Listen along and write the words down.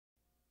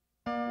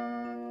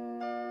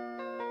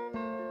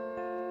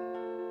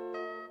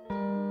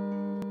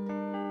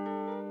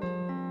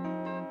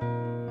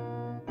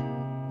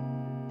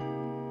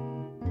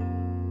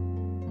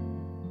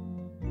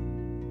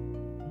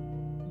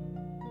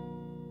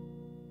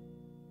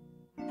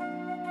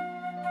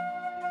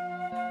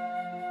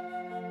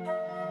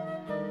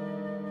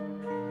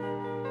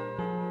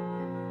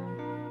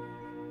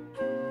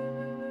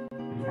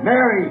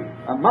Mary,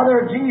 a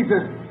mother of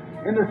Jesus,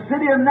 in the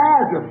city of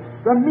Nazareth,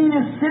 the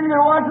meanest city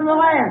there was in the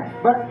land.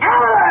 But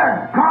out of there,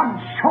 God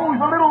chose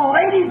a little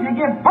lady to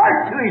give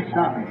birth to His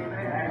Son.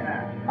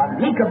 An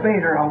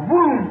incubator, a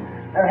womb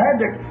that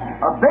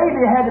a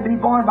baby had to be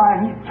born by,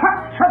 and He took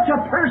such a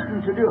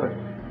person to do it.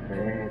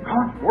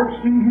 God works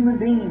through human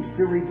beings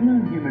to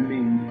redeem human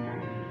beings.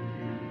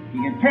 He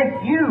can take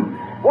you,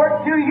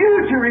 work through you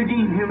to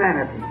redeem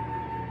humanity.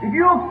 If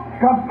you'll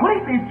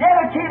completely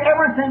dedicate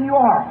everything you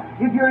are,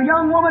 if you're a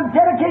young woman,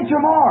 dedicate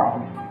your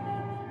morals.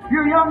 If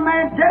you're a young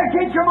man,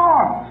 dedicate your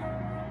morals.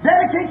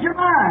 Dedicate your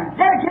mind.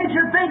 Dedicate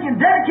your thinking.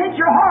 Dedicate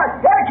your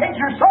heart. Dedicate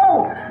your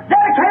soul.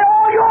 Dedicate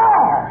all you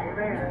are.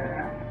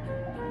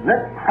 Amen. Let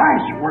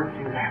Christ work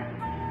through that.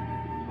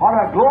 What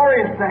a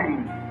glorious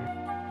thing.